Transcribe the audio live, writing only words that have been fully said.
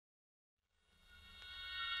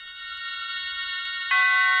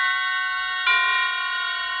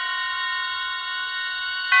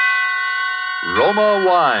Roma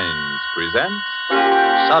Wines presents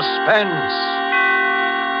Suspense.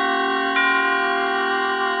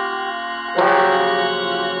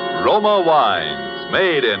 Roma Wines,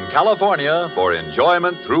 made in California for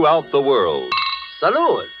enjoyment throughout the world.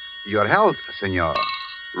 Salud. Your health, senor.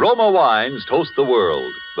 Roma Wines toast the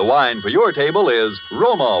world. The wine for your table is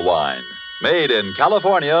Roma Wine, made in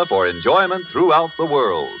California for enjoyment throughout the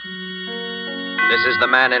world. This is the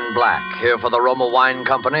man in black, here for the Roma Wine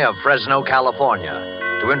Company of Fresno, California,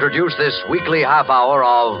 to introduce this weekly half hour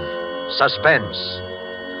of Suspense.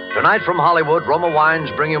 Tonight from Hollywood, Roma Wines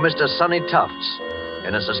bring you Mr. Sonny Tufts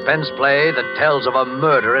in a suspense play that tells of a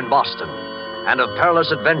murder in Boston and of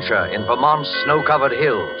perilous adventure in Vermont's snow-covered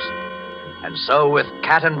hills. And so with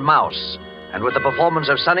Cat and Mouse, and with the performance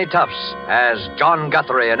of Sonny Tufts as John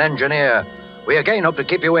Guthrie, an engineer, we again hope to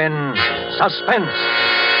keep you in suspense.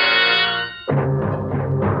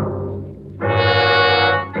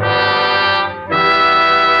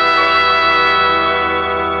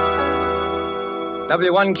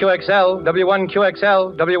 W1QXL,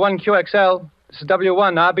 W1QXL, W1QXL. This is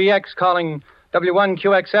W1RBX calling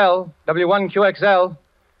W1QXL, W1QXL.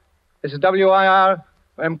 This is WIR,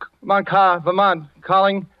 Montcar, Vermont,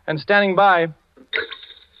 calling and standing by.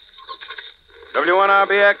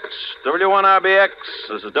 W1RBX, W1RBX.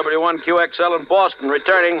 This is W1QXL in Boston,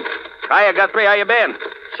 returning. Hiya, Guthrie, how you been?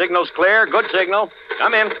 Signal's clear, good signal.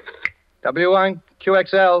 Come in.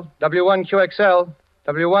 W1QXL, W1QXL,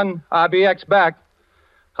 W1RBX back.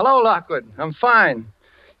 Hello, Lockwood. I'm fine.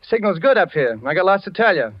 Signal's good up here. I got lots to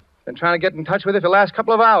tell you. Been trying to get in touch with you for the last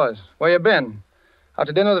couple of hours. Where you been? Out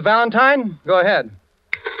to dinner with Valentine? Go ahead.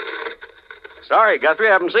 Sorry, Guthrie,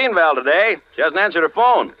 I haven't seen Val today. She hasn't answered her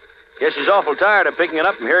phone. Guess she's awful tired of picking it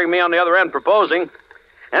up and hearing me on the other end proposing.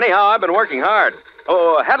 Anyhow, I've been working hard.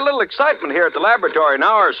 Oh, had a little excitement here at the laboratory an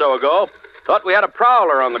hour or so ago. Thought we had a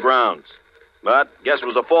prowler on the grounds. But guess it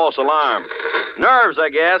was a false alarm. Nerves, I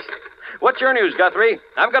guess. What's your news, Guthrie?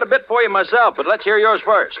 I've got a bit for you myself, but let's hear yours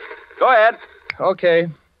first. Go ahead. Okay.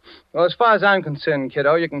 Well, as far as I'm concerned,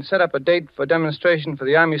 kiddo, you can set up a date for demonstration for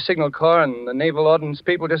the Army Signal Corps and the Naval Ordnance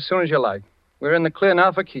people just as soon as you like. We're in the clear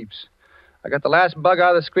now for keeps. I got the last bug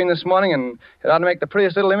out of the screen this morning, and it ought to make the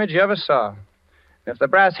prettiest little image you ever saw. And if the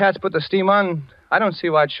brass hats put the steam on, I don't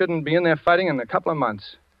see why it shouldn't be in there fighting in a couple of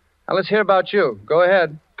months. Now, let's hear about you. Go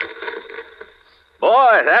ahead.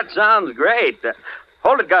 Boy, that sounds great.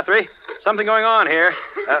 Hold it, Guthrie. Something going on here.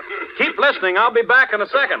 Keep listening. I'll be back in a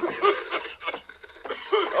second. Who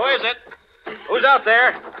is it? Who's out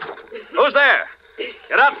there? Who's there?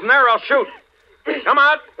 Get out from there or I'll shoot. Come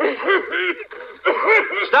out.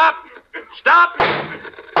 Stop. Stop.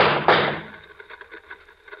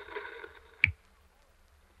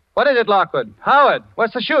 What is it, Lockwood? Howard,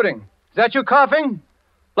 what's the shooting? Is that you coughing?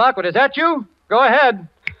 Lockwood, is that you? Go ahead.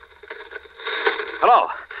 Hello,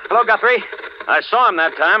 Guthrie. I saw him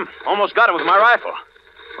that time. Almost got him with my rifle.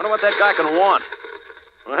 Wonder what that guy can want.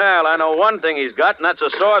 Well, I know one thing he's got, and that's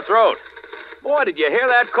a sore throat. Boy, did you hear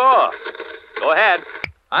that cough? Go ahead.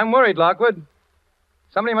 I'm worried, Lockwood.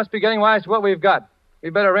 Somebody must be getting wise to what we've got.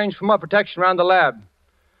 We better arrange for more protection around the lab.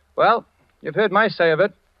 Well, you've heard my say of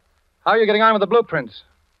it. How are you getting on with the blueprints?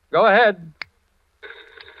 Go ahead.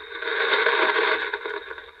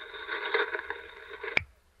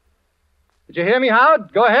 Did you hear me,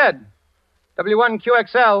 Howard? Go ahead.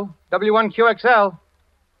 W1QXL, W1QXL.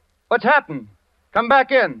 What's happened? Come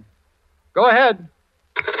back in. Go ahead.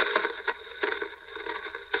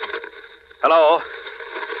 Hello.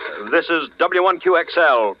 This is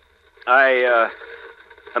W1QXL.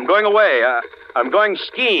 I'm going away. I'm going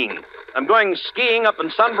skiing. I'm going skiing up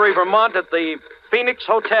in Sunbury, Vermont at the Phoenix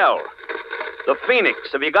Hotel. The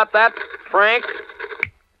Phoenix. Have you got that, Frank?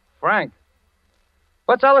 Frank?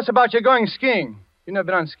 What's all this about you going skiing? You've never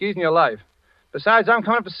been on skis in your life. Besides, I'm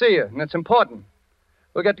coming up to see you, and it's important.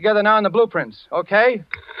 We'll get together now in the blueprints, okay?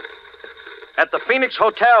 At the Phoenix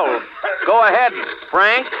Hotel. Go ahead,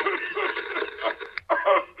 Frank.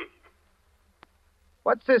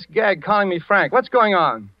 What's this gag calling me Frank? What's going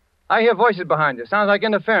on? I hear voices behind you. Sounds like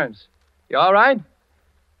interference. You all right?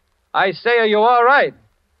 I say, are you all right?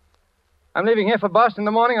 I'm leaving here for Boston in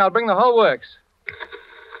the morning. I'll bring the whole works.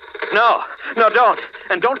 No, don't.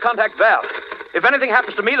 And don't contact Val. If anything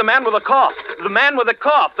happens to me, the man with the cough. The man with the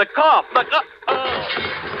cough. The cough.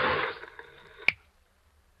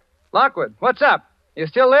 Lockwood, what's up? You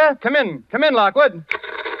still there? Come in, Lockwood.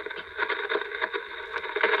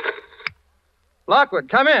 Lockwood,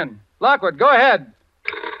 come in. Lockwood, go ahead.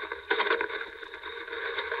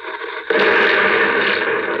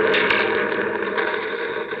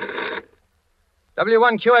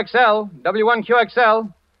 W1QXL,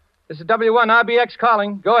 W1QXL. This is W1RBX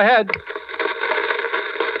calling. Go ahead.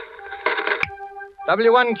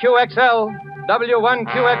 W1QXL.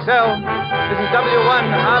 W1QXL. This is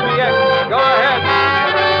W1RBX. Go ahead.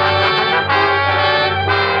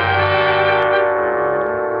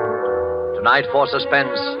 Tonight for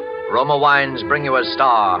Suspense, Roma Wines bring you a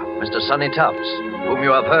star, Mr. Sonny Tufts, whom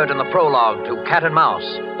you have heard in the prologue to Cat and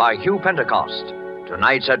Mouse by Hugh Pentecost.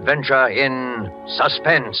 Tonight's adventure in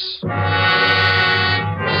Suspense.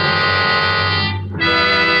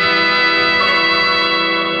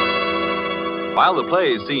 While the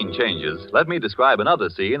play's scene changes, let me describe another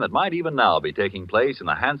scene that might even now be taking place in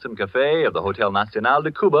the handsome cafe of the Hotel Nacional de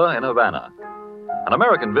Cuba in Havana. An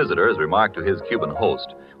American visitor has remarked to his Cuban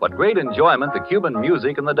host what great enjoyment the Cuban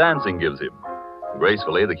music and the dancing gives him.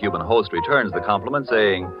 Gracefully, the Cuban host returns the compliment,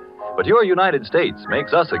 saying, "But your United States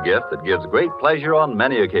makes us a gift that gives great pleasure on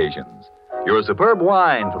many occasions. Your superb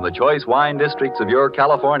wine from the choice wine districts of your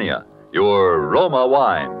California, your Roma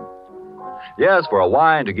wine." Yes, for a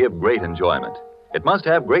wine to give great enjoyment, it must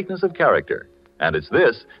have greatness of character, and it's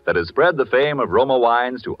this that has spread the fame of Roma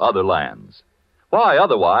wines to other lands. Why,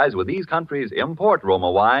 otherwise, would these countries import Roma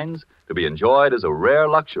wines to be enjoyed as a rare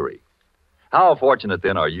luxury? How fortunate,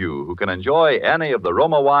 then, are you who can enjoy any of the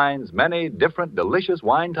Roma wine's many different delicious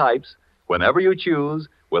wine types whenever you choose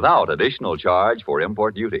without additional charge for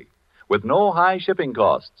import duty, with no high shipping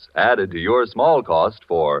costs added to your small cost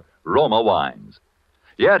for Roma wines.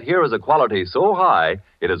 Yet here is a quality so high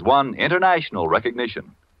it has won international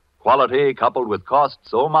recognition. Quality coupled with cost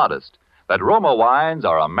so modest that Roma wines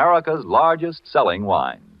are America's largest selling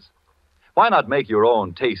wines. Why not make your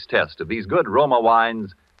own taste test of these good Roma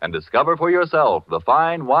wines and discover for yourself the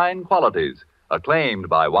fine wine qualities acclaimed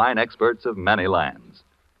by wine experts of many lands?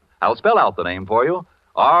 I'll spell out the name for you.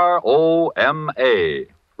 R-O-M-A.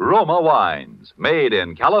 Roma wines, made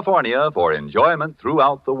in California for enjoyment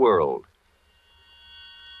throughout the world.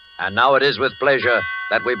 And now it is with pleasure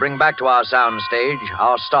that we bring back to our soundstage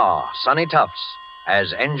our star, Sonny Tufts,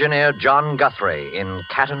 as Engineer John Guthrie in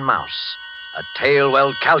Cat and Mouse, a tale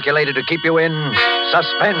well calculated to keep you in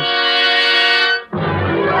suspense.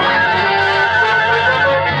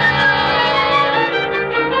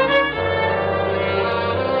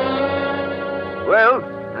 Well,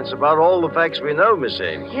 that's about all the facts we know, Miss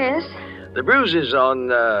Ames. Yes? The bruises on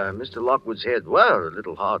Mr. Lockwood's head were a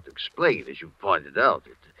little hard to explain, as you pointed out.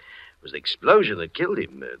 It was the explosion that killed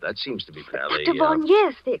him. That seems to be fairly... Dr. Vaughn,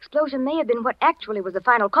 yes, the explosion may have been what actually was the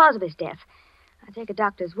final cause of his death. I take a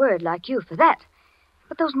doctor's word like you for that.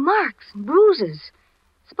 But those marks and bruises,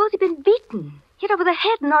 suppose he'd been beaten, hit over the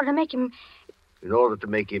head in order to make him... In order to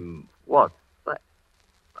make him what? But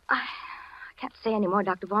I can't say any more,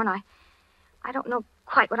 Dr. Vaughn. I don't know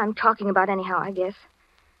quite what I'm talking about anyhow, I guess.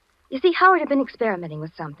 You see, Howard had been experimenting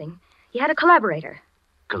with something. He had a collaborator.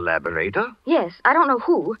 Collaborator? Yes, I don't know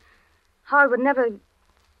who. Howard would never...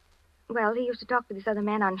 Well, he used to talk to this other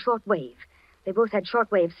man on shortwave. They both had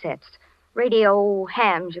shortwave sets. Radio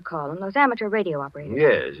hams, you call them. Those amateur radio operators.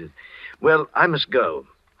 Yes. Well, I must go.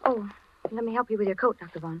 Oh, let me help you with your coat,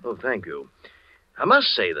 Dr. Vaughn. Oh, thank you. I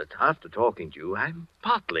must say that after talking to you, I'm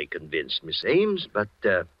partly convinced, Miss Ames, but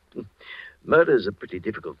murder's a pretty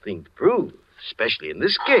difficult thing to prove, especially in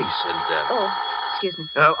this case, and... Oh, excuse me.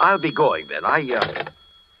 I'll be going, then.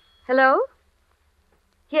 Hello?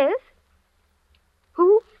 Yes?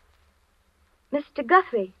 Who? Mr.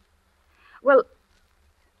 Guthrie. Well...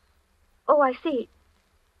 Oh, I see.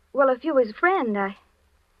 Well, if you were his friend,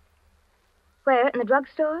 Where, in the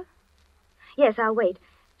drugstore? Yes, I'll wait.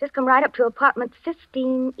 Just come right up to apartment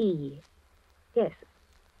 15E. Yes.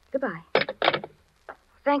 Goodbye.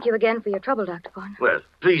 Thank you again for your trouble, Dr. Vaughn. Well,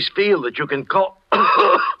 please feel that you can call...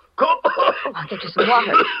 Oh, I'll get you some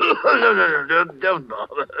water. No, don't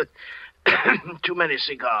bother. Too many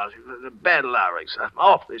cigars. Bad larynx. I'm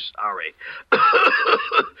awfully sorry.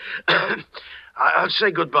 I'll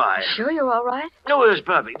say goodbye. Sure you're all right? No, it's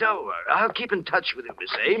perfect. Don't worry. I'll keep in touch with you,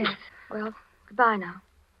 Miss Ames. Yes. Well, goodbye now.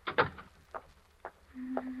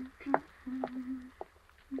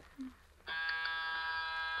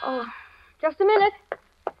 Oh, just a minute.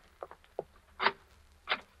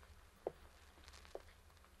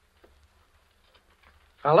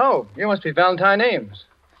 Hello. You must be Valentine Ames.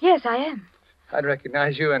 Yes, I am. I'd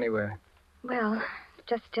recognize you anywhere. Well,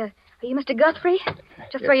 just, are you Mr. Guthrie?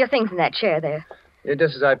 Just throw your things in that chair there. You're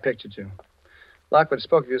just as I pictured you. Lockwood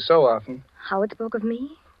spoke of you so often. Howard spoke of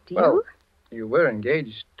me? To Well, you were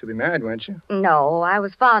engaged to be married, weren't you? you? No, I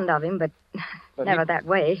was fond of him, but But never that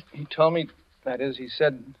way. He told me, that is, he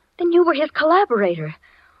said... Then you were his collaborator.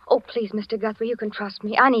 Oh, please, Mr. Guthrie, you can trust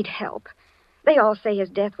me. I need help. They all say his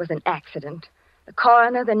death was an accident. The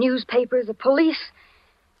coroner, the newspapers, the police.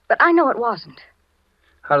 But I know it wasn't.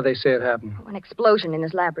 How do they say it happened? An explosion in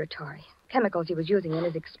his laboratory. chemicals he was using in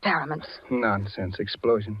his experiments. Nonsense.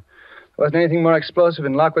 Explosion. There wasn't anything more explosive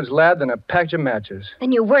in Lockwood's lab than a package of matches.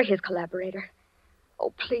 Then you were his collaborator.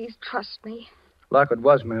 Oh, please trust me. Lockwood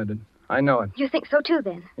was murdered. I know it. You think so, too,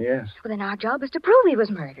 then? Yes. Well, then our job is to prove he was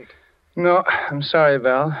murdered. No, I'm sorry,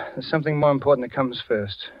 Val. There's something more important that comes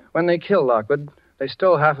first. When they killed Lockwood, they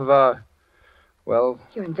stole half of our, well...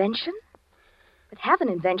 Your invention? But half an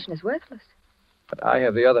invention is worthless. But I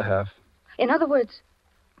have the other half. In other words...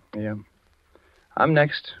 Yeah. I'm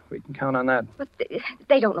next. We can count on that. But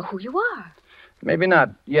they don't know who you are. Maybe not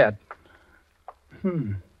yet.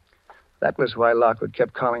 That was why Lockwood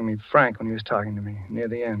kept calling me Frank when he was talking to me near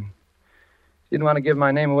the end. He didn't want to give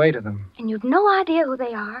my name away to them. And you've no idea who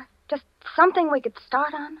they are? Just something we could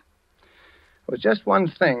start on? It was just one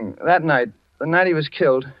thing. That night, the night he was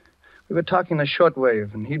killed, we were talking in a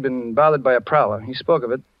shortwave, and he'd been bothered by a prowler. He spoke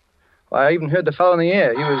of it. Why, I even heard the fellow in the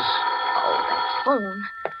air. He was... Oh, that phone.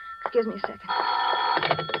 Excuse me a second.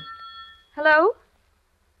 Hello?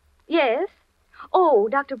 Yes? Oh,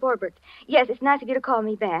 Dr. Borbert. Yes, it's nice of you to call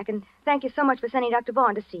me back, and thank you so much for sending Dr.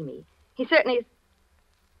 Vaughn to see me. He certainly is...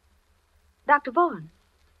 Dr. Vaughn?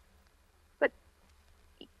 But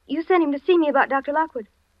you sent him to see me about Dr. Lockwood.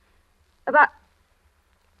 About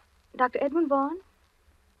Dr. Edwin Vaughn?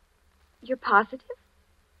 You're positive?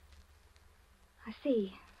 I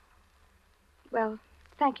see. Well,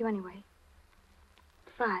 thank you anyway.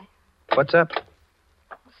 Bye. What's up?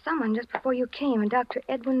 Someone just before you came, and Dr.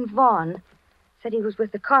 Edwin Vaughn said he was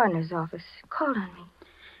with the coroner's office. Called on me.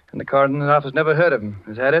 And the coroner's office never heard of him.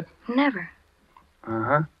 Is that it? Never.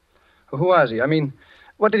 Uh-huh. Well, who was he? I mean,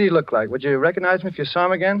 what did he look like? Would you recognize him if you saw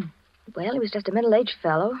him again? Well, he was just a middle-aged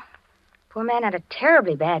fellow. Poor man had a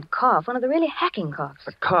terribly bad cough, one of the really hacking coughs.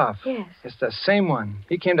 A cough? Yes. It's the same one.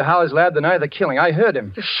 He came to Howard's lab the night of the killing. I heard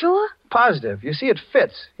him. You're sure? Positive. You see, it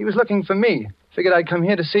fits. He was looking for me. Figured I'd come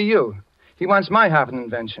here to see you. He wants my half an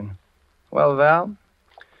invention. Well, Val,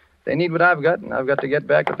 they need what I've got, and I've got to get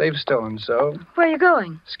back what they've stolen, so... Where are you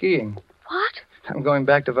going? Skiing. What? I'm going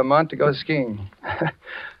back to Vermont to go skiing.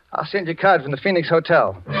 I'll send you a card from the Phoenix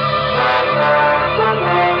Hotel.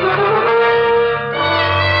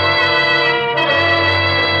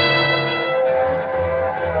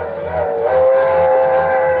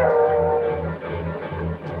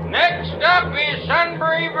 Next up is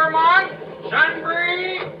Sunbury, Vermont.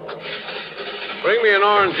 Sunbury. Bring me an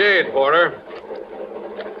orangeade, Porter.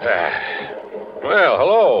 Well,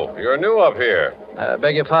 hello. You're new up here.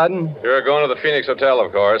 Beg your pardon? You're going to the Phoenix Hotel,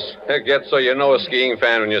 of course. It gets so you know a skiing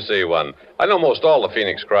fan when you see one. I know most all the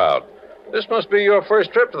Phoenix crowd. This must be your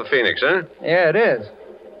first trip to the Phoenix, huh? Yeah, it is.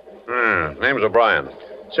 Name's O'Brien.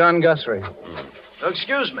 John Guthrie. Oh,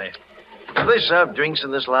 excuse me. Do they serve drinks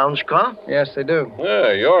in this lounge car? Yes, they do.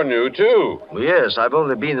 Yeah, you're new, too. Well, yes, I've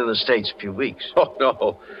only been in the States a few weeks. Oh,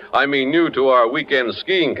 no. I mean new to our weekend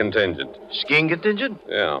skiing contingent. Skiing contingent?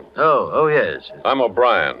 Yeah. Oh, yes. I'm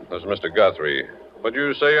O'Brien. This is Mr. Guthrie. What'd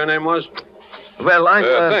you say your name was? Well,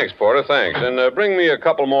 Thanks, Porter, thanks. And bring me a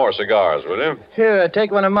couple more cigars, will you? Here,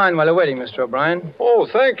 take one of mine while you're waiting, Mr. O'Brien. Oh,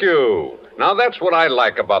 thank you. Now, that's what I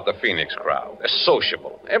like about the Phoenix crowd. They're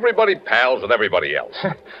sociable. Everybody pals with everybody else.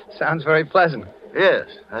 Sounds very pleasant. Yes,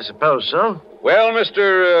 I suppose so. Well,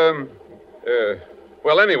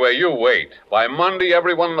 well, anyway, you wait. By Monday,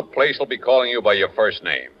 everyone in the place will be calling you by your first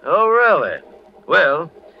name. Oh, really?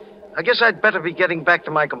 Well, I guess I'd better be getting back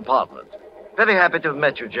to my compartment. Very happy to have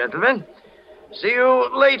met you, gentlemen. See you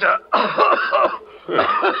later.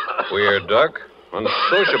 Weird duck.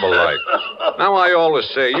 Unsociable like. Now, I always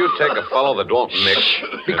say, you take a fellow that don't mix.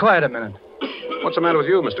 Be quiet a minute. What's the matter with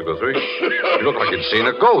you, Mr. Guthrie? You look like you'd seen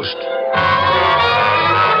a ghost.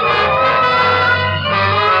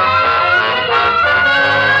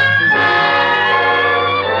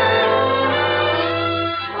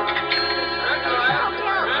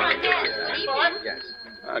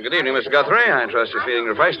 Good evening, Mr. Guthrie. I trust you're feeling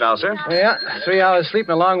refreshed now, sir. Yeah, 3 hours sleep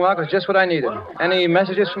and a long walk was just what I needed. Any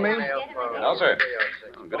messages for me? No, sir.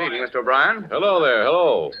 Good evening, Mr. O'Brien. Hello there,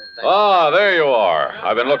 hello. Ah, there you are.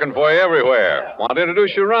 I've been looking for you everywhere. Want to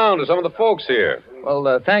introduce you around to some of the folks here.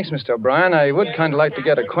 Well, thanks, Mr. O'Brien. I would kind of like to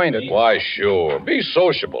get acquainted. Why, sure. Be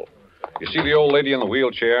sociable. You see the old lady in the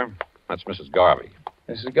wheelchair? That's Mrs. Garvey.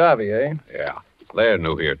 Mrs. Garvey, eh? Yeah. They're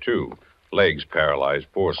new here, too. Legs paralyzed,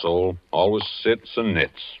 poor soul. Always sits and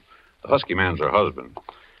knits. The husky man's her husband.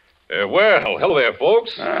 Well, hello there,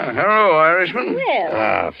 folks. Hello, Irishman.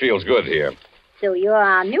 Well, Feels good here. so you're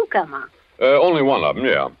our newcomer. Only one of them,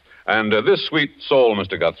 yeah. And this sweet soul,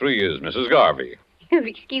 Mr. Guthrie, is Mrs. Garvey.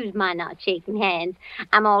 Excuse my not shaking hands.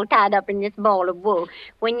 I'm all tied up in this ball of wool.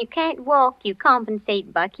 When you can't walk, you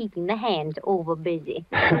compensate by keeping the hands over busy.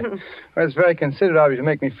 Well, it's very considerate of you to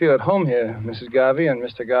make me feel at home here, Mrs. Garvey and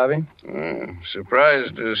Mr. Garvey.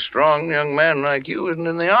 Surprised a strong young man like you isn't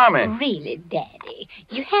in the army. Really, Daddy,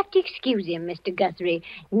 you have to excuse him, Mr. Guthrie.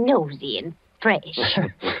 Nosy and fresh.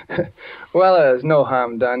 Well, there's no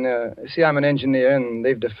harm done. See, I'm an engineer, and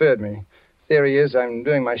they've deferred me. Theory is I'm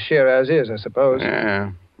doing my share as is, I suppose.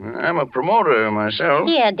 Yeah. I'm a promoter myself.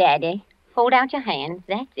 Here, Daddy. Hold out your hands.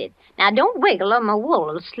 That's it. Now, don't wiggle or my wool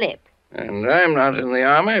will slip. And I'm not in the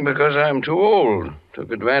army because I'm too old.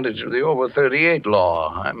 Took advantage of the over 38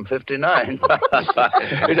 law. I'm 59.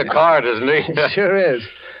 He's a card, isn't he? Sure is.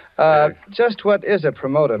 Just what is a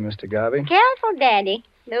promoter, Mr. Garvey? Careful, Daddy.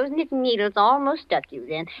 Those knitting needles almost stuck you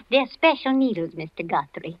then. They're special needles, Mr.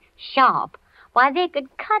 Guthrie. Sharp. Why, they could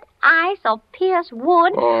cut ice or pierce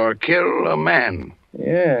wood. Or kill a man.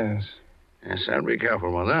 Yes. Yes, I'll be careful,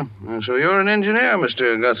 Mother. So you're an engineer,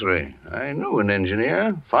 Mr. Guthrie. I knew an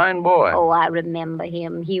engineer. Fine boy. Oh, I remember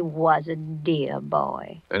him. He was a dear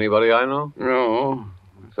boy. Anybody I know? No.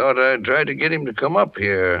 I thought I'd try to get him to come up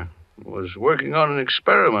here. Was working on an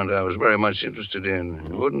experiment I was very much interested in.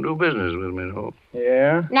 He wouldn't do business with me, though.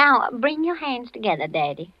 Yeah? Now, bring your hands together,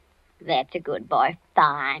 Daddy. That's a good boy.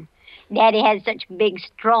 Fine. Daddy has such big,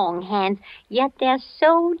 strong hands, yet they're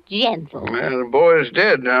so gentle. Well, the boy's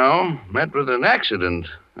dead now. Met with an accident,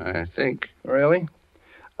 I think. Really?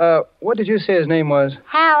 What did you say his name was?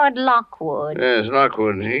 Howard Lockwood. Yes,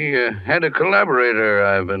 Lockwood. He had a collaborator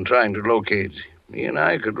I've been trying to locate. He and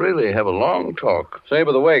I could really have a long talk. Say,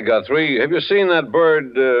 by the way, Guthrie, have you seen that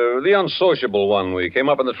bird, the unsociable one we came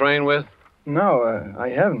up in the train with? No, I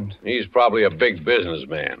haven't. He's probably a big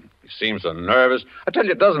businessman. He seems so nervous. I tell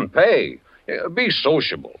you, it doesn't pay. Be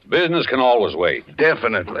sociable. Business can always wait.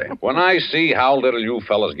 Definitely. When I see how little you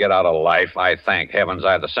fellas get out of life, I thank heavens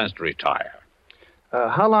I have the sense to retire.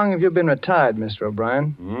 How long have you been retired, Mr.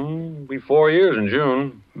 O'Brien? Be 4 years in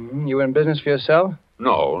June. You were in business for yourself?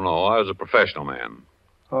 No, I was a professional man.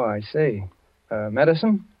 Oh, I see.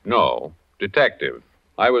 Medicine? No, detective.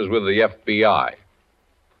 I was with the FBI.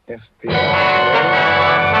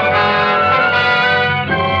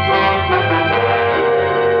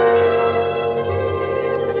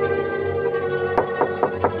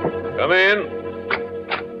 Come in.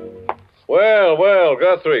 Well,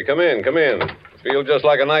 Guthrie, come in. Feel just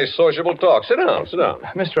like a nice sociable talk. Sit down.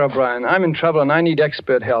 Mr. O'Brien, I'm in trouble and I need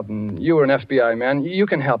expert help, and you were an FBI man. You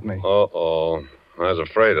can help me. Uh-oh. I was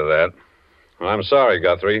afraid of that. I'm sorry,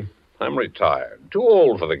 Guthrie. I'm retired. Too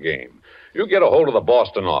old for the game. You get a hold of the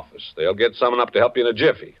Boston office. They'll get someone up to help you in a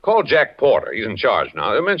jiffy. Call Jack Porter. He's in charge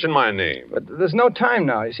now. They'll mention my name. But there's no time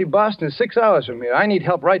now. You see, Boston is 6 hours from here. I need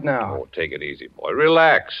help right now. Oh, take it easy, boy.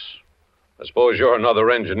 Relax. I suppose you're another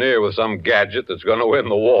engineer with some gadget that's going to win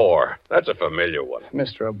the war. That's a familiar one.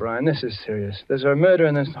 Mr. O'Brien, this is serious. There's a murder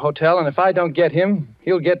in this hotel, and if I don't get him,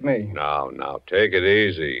 he'll get me. Now, take it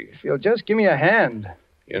easy. If you'll just give me a hand.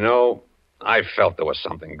 You know, I felt there was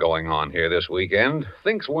something going on here this weekend.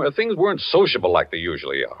 Things weren't sociable like they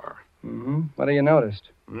usually are. Mm-hmm. What have you noticed?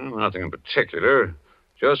 Well, nothing in particular.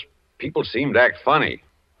 Just people seemed to act funny.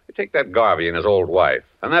 You take that Garvey and his old wife,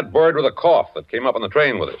 and that bird with a cough that came up on the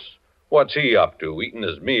train with us. What's he up to, eating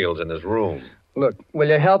his meals in his room? Look, will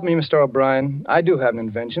you help me, Mr. O'Brien? I do have an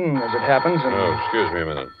invention, as it happens, and... Oh, excuse me a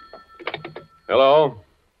minute. Hello?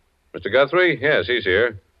 Mr. Guthrie? Yes, he's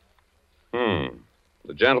here.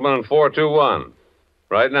 The gentleman in 421.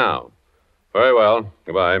 Right now. Very well.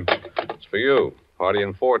 Goodbye. It's for you. Party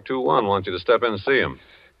in 421 wants you to step in and see him.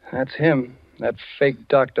 That's him. That fake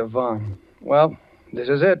Dr. Vaughn. Well, this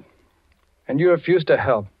is it. And you refuse to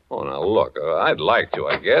help. Oh, now, look, I'd like to,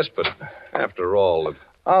 I guess, but after all...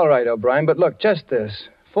 All right, O'Brien, but look, just this.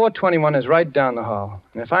 421 is right down the hall.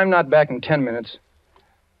 And if I'm not back in 10 minutes,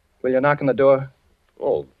 will you knock on the door?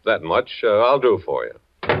 Oh, that much I'll do for you.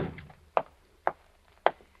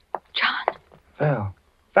 John. Val.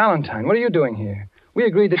 Valentine, what are you doing here? We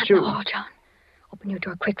agreed that you... Oh, John. Open your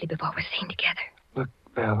door quickly before we're seen together. Look,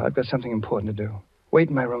 Val, I've got something important to do. Wait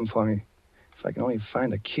in my room for me. If I can only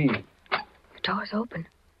find a key. The door's open.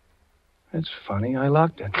 That's funny. I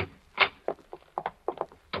locked it.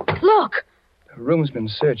 Look! The room's been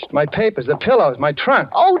searched. My papers, the pillows, my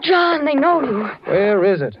trunk. Oh, John, they know you. Where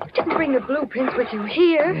is it? You didn't bring the blueprints with you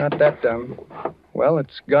here. Not that dumb. Well,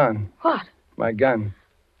 it's gone. What? My gun.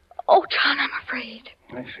 Oh, John, I'm afraid.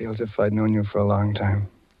 I feel as if I'd known you for a long time.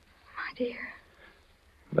 My dear.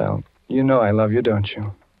 Val, you know I love you, don't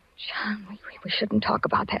you? John, we shouldn't talk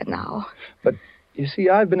about that now. But, you see,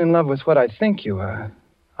 I've been in love with what I think you are.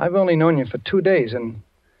 I've only known you for 2 days, and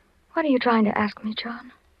What are you trying to ask me,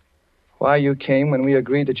 John? Why you came when we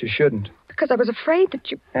agreed that you shouldn't. Because I was afraid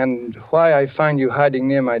that you... And why I find you hiding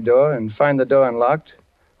near my door and find the door unlocked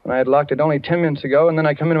when I had locked it only 10 minutes ago, and then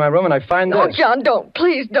I come into my room and I find Oh, this. John, don't.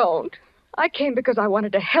 Please don't. I came because I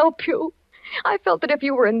wanted to help you. I felt that if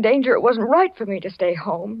you were in danger, it wasn't right for me to stay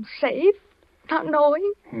home, safe, not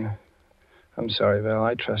knowing. Yeah. I'm sorry, Val.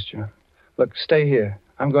 I trust you. Look, stay here.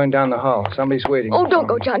 I'm going down the hall. Somebody's waiting. Oh, don't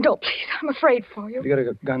go, John. Don't, please. I'm afraid for you. You got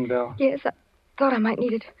a gun, Val? Yes, I thought I might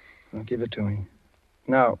need it. Well, give it to me.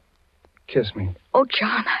 Now, kiss me. Oh,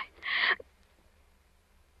 John,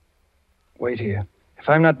 Wait here. If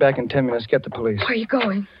I'm not back in 10 minutes, get the police. Where are you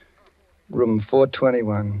going? Room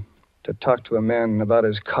 421. To talk to a man about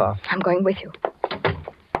his cough. I'm going with you.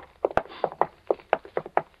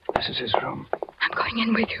 This is his room. I'm going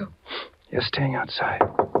in with you. You're staying outside.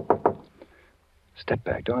 Step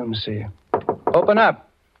back. Don't let him see you. Open up.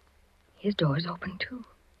 His door's open, too.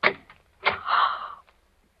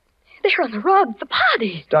 There on the rug, the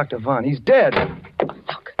body. Dr. Vaughn, he's dead.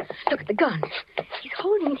 Look at the gun. He's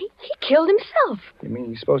holding it. He killed himself. You mean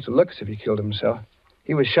he's supposed to look as if he killed himself?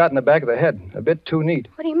 He was shot in the back of the head. A bit too neat.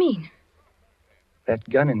 What do you mean? That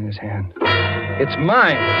gun in his hand. It's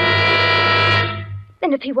mine.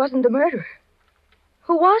 Then if he wasn't the murderer,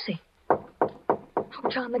 who was he? Oh,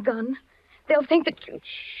 John, the gun. They'll think that you...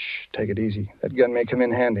 Shh, take it easy. That gun may come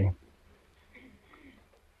in handy.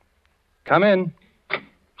 Come in.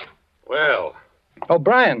 Well. Oh,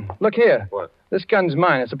 Brian, look here. What? This gun's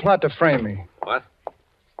mine. It's a plot to frame me. What?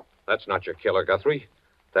 That's not your killer, Guthrie.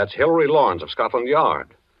 That's Hilary Lawrence of Scotland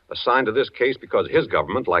Yard, assigned to this case because his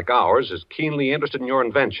government, like ours, is keenly interested in your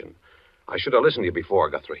invention. I should have listened to you before,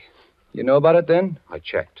 Guthrie. You know about it then? I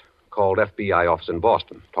checked. Called FBI office in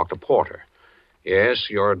Boston. Talked to Porter. Yes,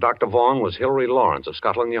 your Dr. Vaughan was Hilary Lawrence of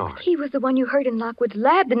Scotland Yard. He was the one you heard in Lockwood's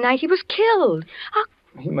lab the night he was killed.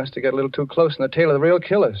 He must have got a little too close in the tail of the real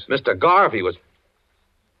killers. Mr. Garvey was...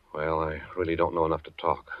 Well, I really don't know enough to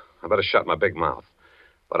talk. I better shut my big mouth.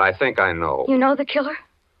 But I think I know. You know the killer?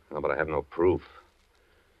 No, but I have no proof.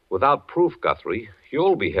 Without proof, Guthrie,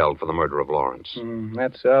 you'll be held for the murder of Lawrence.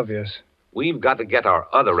 That's obvious. We've got to get our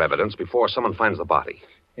other evidence before someone finds the body.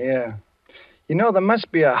 Yeah. You know, there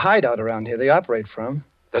must be a hideout around here they operate from.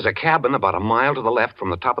 There's a cabin about a mile to the left from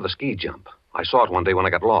the top of the ski jump. I saw it one day when I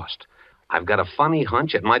got lost. I've got a funny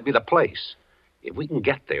hunch it might be the place. If we can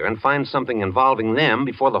get there and find something involving them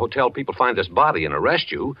before the hotel people find this body and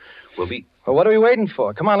arrest you, we'll be... Well, what are we waiting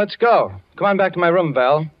for? Come on, let's go. Come on back to my room,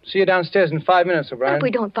 Val. See you downstairs in 5 minutes, O'Brien. But if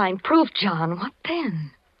we don't find proof, John, what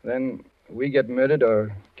then? Then we get murdered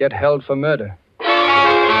or get held for murder.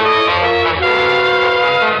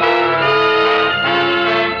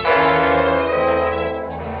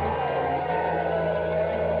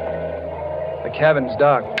 The cabin's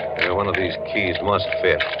dark. Yeah, one of these keys must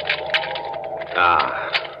fit. Ah,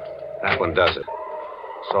 that one does it.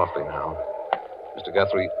 Softly now. Mr.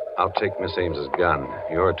 Guthrie, I'll take Miss Ames's gun.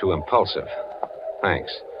 You're too impulsive.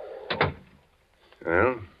 Thanks.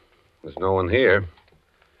 Well, there's no one here.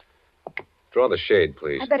 Draw the shade,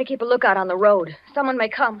 please. I better keep a lookout on the road. Someone may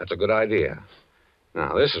come. That's a good idea.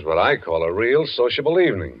 Now, this is what I call a real sociable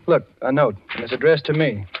evening. Look, a note. And it's addressed to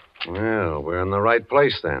me. Well, we're in the right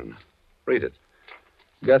place then. Read it.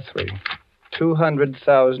 Guthrie,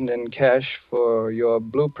 200,000 in cash for your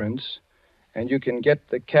blueprints, and you can get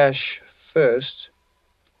the cash first,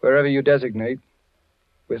 wherever you designate,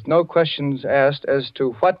 with no questions asked as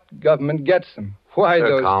to what government gets them. Why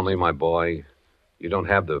those... Calmly, my boy. You don't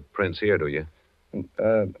have the prints here, do you?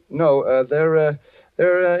 No, they're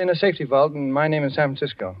in a safety vault, and my name is San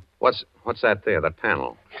Francisco. What's that there, that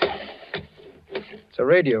panel? It's a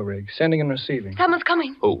radio rig, sending and receiving. Someone's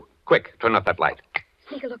coming. Who? Quick, turn up that light.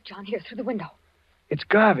 Sneak a look, John, here, through the window. It's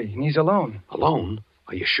Garvey, and he's alone. Alone?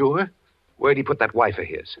 Are you sure? Where'd he put that wife of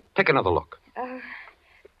his? Take another look.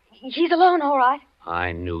 He's alone, all right.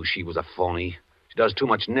 I knew she was a phony. She does too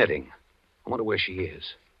much knitting. I wonder where she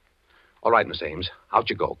is. All right, Miss Ames, out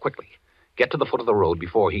you go, quickly. Get to the foot of the road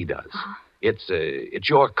before he does. Uh-huh. It's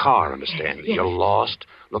your car, understand? Yes. You're lost,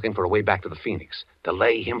 looking for a way back to the Phoenix.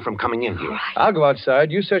 Delay him from coming in here. All right. I'll go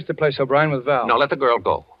outside. You search the place, O'Brien, with Val. No, let the girl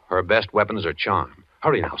go. Her best weapon is her charm.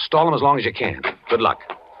 Hurry now. Stall them as long as you can. Good luck.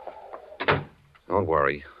 Don't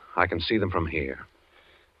worry. I can see them from here.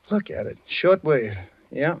 Look at it. Short wave.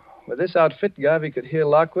 Yeah. With this outfit, Garvey could hear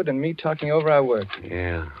Lockwood and me talking over our work.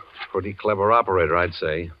 Yeah. Pretty clever operator, I'd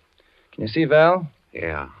say. Can you see Val?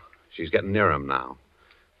 Yeah. She's getting near him now.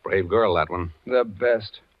 Brave girl, that one. The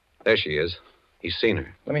best. There she is. He's seen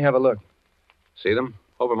her. Let me have a look. See them?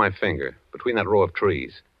 Over my finger, between that row of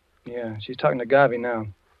trees. Yeah, she's talking to Garvey now.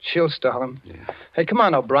 She'll stall him. Yeah. Hey, come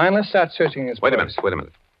on, O'Brien. Let's start searching this place. Wait a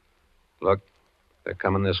minute. Look, they're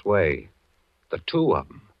coming this way. The two of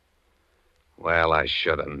them. Well, I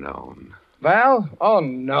should have known. Val? Oh,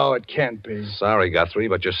 no, it can't be. Sorry, Guthrie,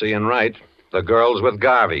 but you're seeing right. The girl's with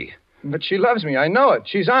Garvey. But she loves me. I know it.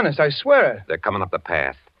 She's honest. I swear it. They're coming up the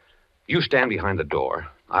path. You stand behind the door.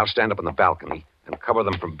 I'll stand up on the balcony and cover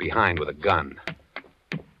them from behind with a gun.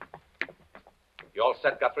 You all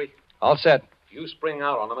set, Guthrie? All set. You spring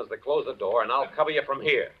out on them as they close the door, and I'll cover you from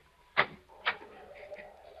here.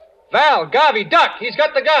 Val, Garvey, duck. He's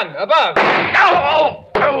got the gun. Above. Oh,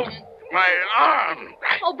 my arm.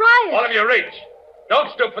 O'Brien. All of you reach.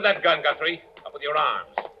 Don't stoop for that gun, Guthrie. Up with your arms.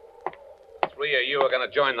 The three of you are going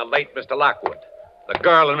to join the late Mr. Lockwood. The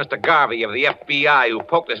girl and Mr. Garvey of the FBI who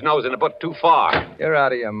poked his nose in the book too far. You're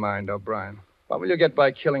out of your mind, O'Brien. What will you get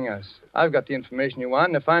by killing us? I've got the information you want,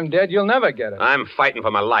 and if I'm dead, you'll never get it. I'm fighting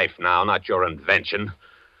for my life now, not your invention.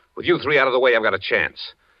 With you three out of the way, I've got a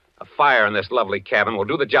chance. A fire in this lovely cabin will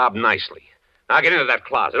do the job nicely. Now get into that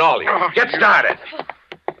closet, all of you. Get started.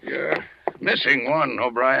 You're missing one,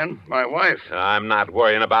 O'Brien. My wife. I'm not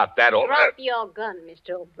worrying about that. Drop your gun,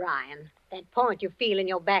 Mr. O'Brien. That point you feel in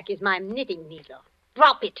your back is my knitting needle.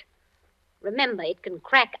 Drop it. Remember, it can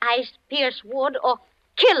crack ice, pierce wood, or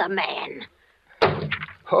kill a man.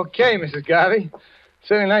 Okay, Mrs. Garvey.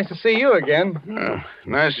 Certainly nice to see you again.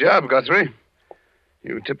 Nice job, Guthrie.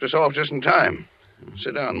 You tipped us off just in time.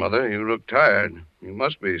 Sit down, Mother. You look tired. You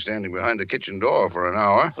must be standing behind the kitchen door for an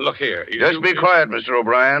hour. Look here. Just be quiet, Mr.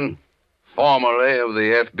 O'Brien. Formerly of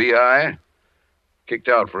the FBI. Kicked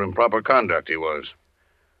out for improper conduct, he was.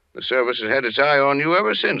 The service has had its eye on you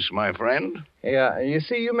ever since, my friend. Yeah, you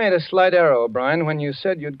see, you made a slight error, O'Brien, when you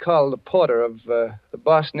said you'd call the porter of the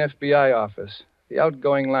Boston FBI office. The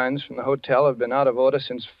outgoing lines from the hotel have been out of order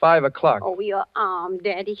since 5 o'clock. Oh, your arm,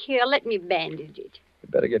 Daddy. Here, let me bandage it. You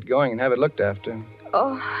better get going and have it looked after.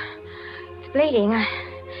 Oh, it's bleeding.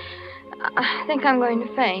 I think I'm going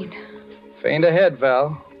to faint. Faint ahead,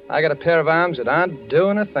 Val. I got a pair of arms that aren't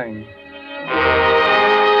doing a thing.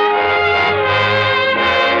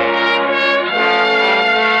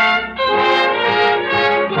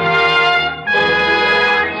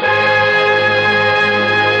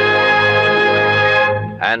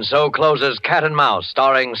 And so closes Cat and Mouse,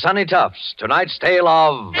 starring Sonny Tufts, tonight's tale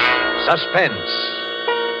of Suspense.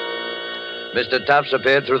 Mr. Tufts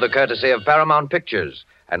appeared through the courtesy of Paramount Pictures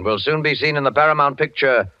and will soon be seen in the Paramount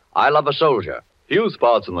picture, I Love a Soldier. Few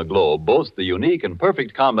spots on the globe boast the unique and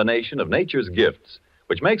perfect combination of nature's gifts,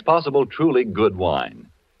 which makes possible truly good wine.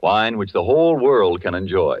 Wine which the whole world can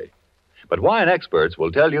enjoy. But wine experts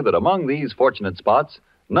will tell you that among these fortunate spots,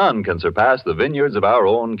 none can surpass the vineyards of our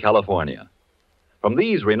own California. From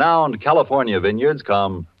these renowned California vineyards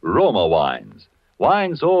come Roma wines.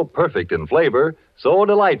 Wines so perfect in flavor, so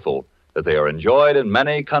delightful, that they are enjoyed in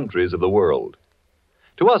many countries of the world.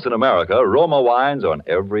 To us in America, Roma wines are an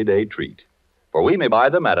everyday treat, for we may buy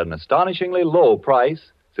them at an astonishingly low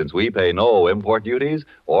price, since we pay no import duties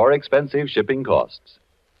or expensive shipping costs.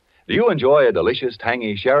 Do you enjoy a delicious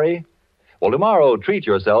tangy sherry? Well, tomorrow treat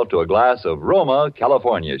yourself to a glass of Roma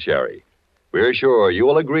California sherry. We're sure you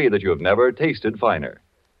will agree that you have never tasted finer.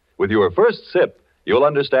 With your first sip, you'll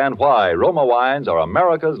understand why Roma wines are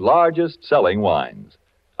America's largest selling wines.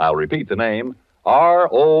 I'll repeat the name,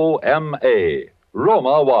 R-O-M-A,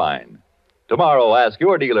 Roma wine. Tomorrow, ask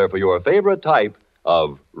your dealer for your favorite type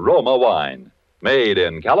of Roma wine, made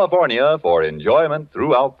in California for enjoyment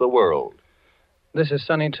throughout the world. This is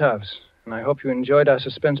Sonny Tufts, and I hope you enjoyed our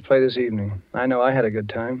suspense play this evening. I know I had a good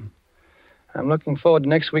time. I'm looking forward to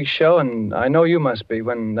next week's show, and I know you must be,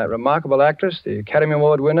 when that remarkable actress, the Academy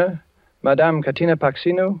Award winner, Madame Katina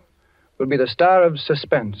Paxinu, will be the star of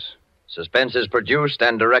Suspense. Suspense is produced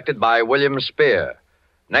and directed by William Spear.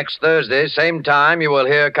 Next Thursday, same time, you will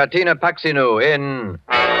hear Katina Paxinu in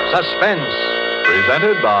Suspense.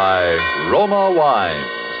 Presented by Roma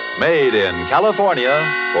Wines, made in California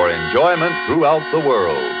for enjoyment throughout the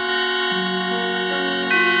world.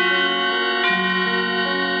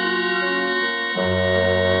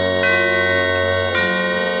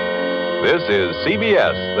 This is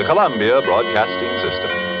CBS, the Columbia Broadcasting System.